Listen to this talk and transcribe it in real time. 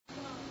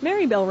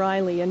Mary Bell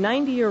Riley, a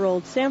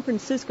 90-year-old San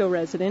Francisco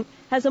resident,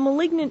 has a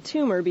malignant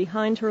tumor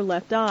behind her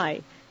left eye.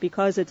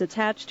 Because it's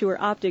attached to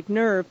her optic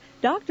nerve,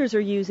 doctors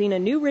are using a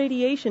new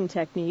radiation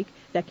technique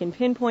that can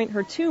pinpoint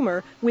her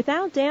tumor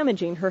without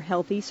damaging her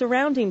healthy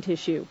surrounding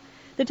tissue.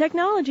 The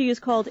technology is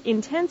called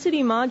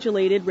Intensity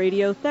Modulated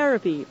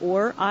Radiotherapy,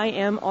 or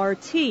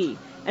IMRT,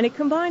 and it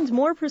combines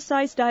more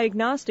precise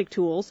diagnostic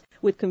tools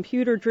with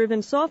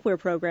computer-driven software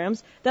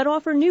programs that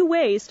offer new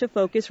ways to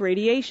focus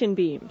radiation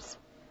beams.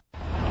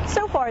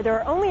 So far, there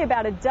are only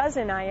about a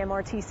dozen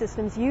IMRT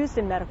systems used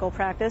in medical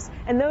practice,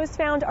 and those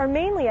found are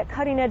mainly at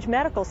cutting-edge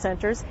medical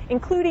centers,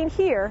 including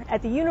here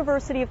at the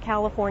University of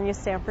California,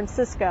 San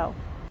Francisco.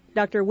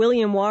 Dr.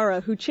 William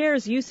Wara, who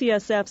chairs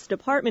UCSF's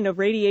Department of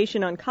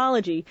Radiation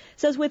Oncology,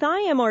 says with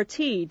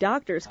IMRT,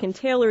 doctors can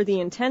tailor the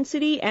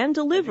intensity and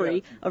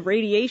delivery of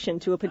radiation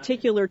to a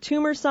particular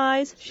tumor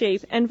size,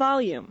 shape, and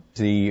volume.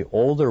 The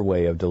older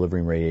way of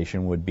delivering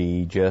radiation would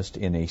be just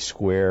in a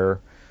square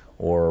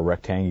or a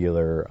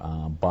rectangular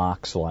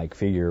box-like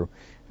figure,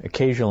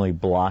 occasionally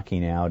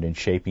blocking out and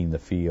shaping the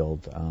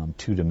field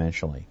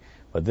two-dimensionally.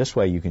 But this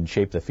way you can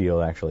shape the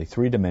field actually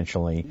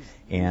three-dimensionally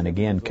and,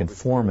 again,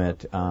 conform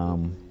it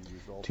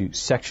to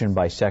section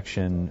by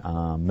section,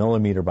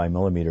 millimeter by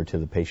millimeter to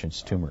the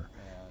patient's tumor.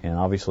 And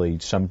obviously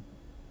some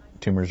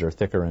tumors are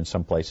thicker in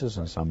some places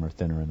and some are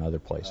thinner in other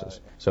places.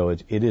 So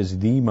it is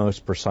the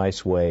most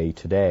precise way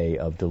today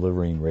of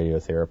delivering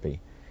radiotherapy,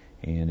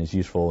 and is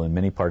useful in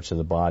many parts of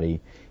the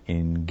body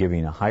in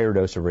giving a higher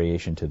dose of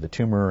radiation to the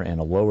tumor and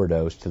a lower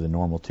dose to the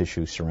normal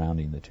tissue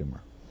surrounding the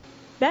tumor.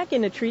 Back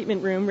in the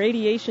treatment room,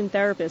 radiation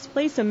therapists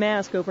place a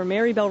mask over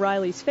Mary Bell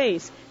Riley's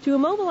face to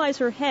immobilize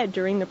her head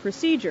during the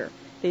procedure.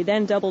 They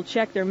then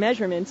double-check their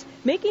measurements,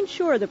 making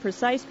sure the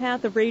precise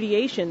path of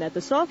radiation that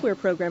the software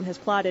program has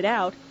plotted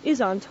out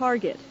is on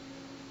target.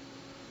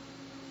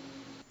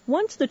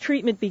 Once the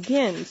treatment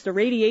begins, the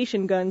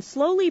radiation gun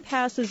slowly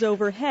passes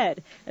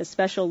overhead as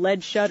special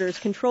lead shutters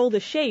control the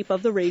shape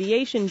of the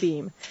radiation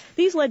beam.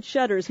 These lead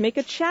shutters make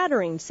a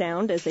chattering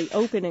sound as they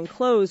open and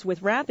close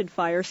with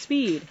rapid-fire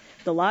speed.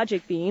 The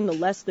logic being the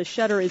less the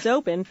shutter is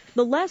open,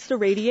 the less the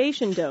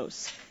radiation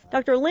dose.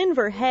 Dr. Lynn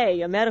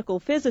Verhey, a medical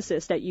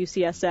physicist at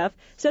UCSF,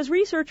 says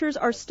researchers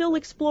are still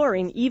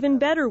exploring even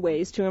better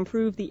ways to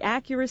improve the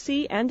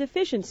accuracy and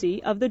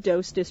efficiency of the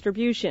dose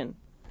distribution.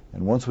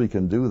 And once we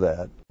can do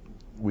that,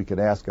 we can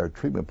ask our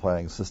treatment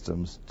planning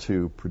systems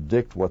to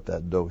predict what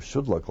that dose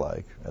should look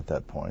like at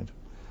that point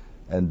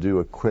and do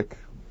a quick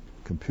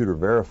computer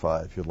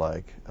verify, if you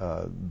like,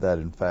 that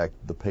in fact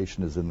the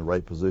patient is in the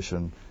right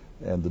position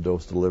and the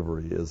dose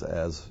delivery is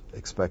as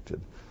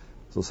expected.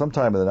 So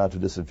sometime in the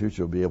not-too-distant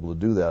future we'll be able to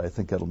do that. I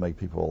think that'll make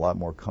people a lot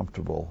more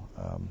comfortable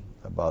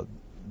about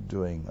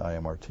doing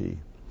IMRT.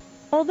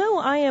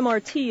 Although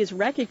IMRT is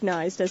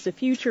recognized as the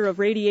future of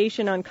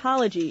radiation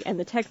oncology and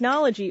the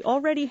technology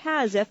already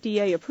has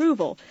FDA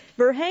approval,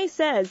 Verhey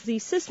says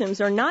these systems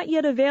are not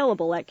yet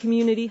available at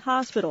community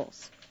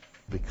hospitals.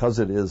 Because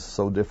it is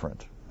so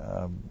different,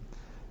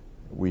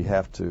 we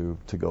have to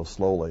go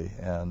slowly,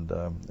 and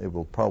it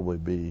will probably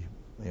be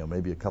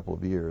maybe a couple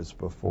of years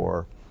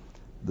before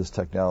this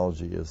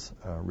technology is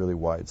really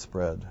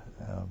widespread.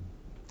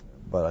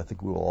 But I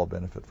think we will all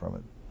benefit from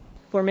it.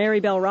 For Mary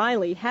Bell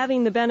Riley,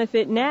 having the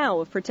benefit now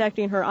of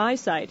protecting her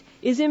eyesight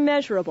is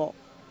immeasurable.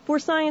 For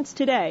Science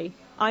Today,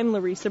 I'm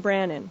Larissa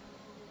Brannon.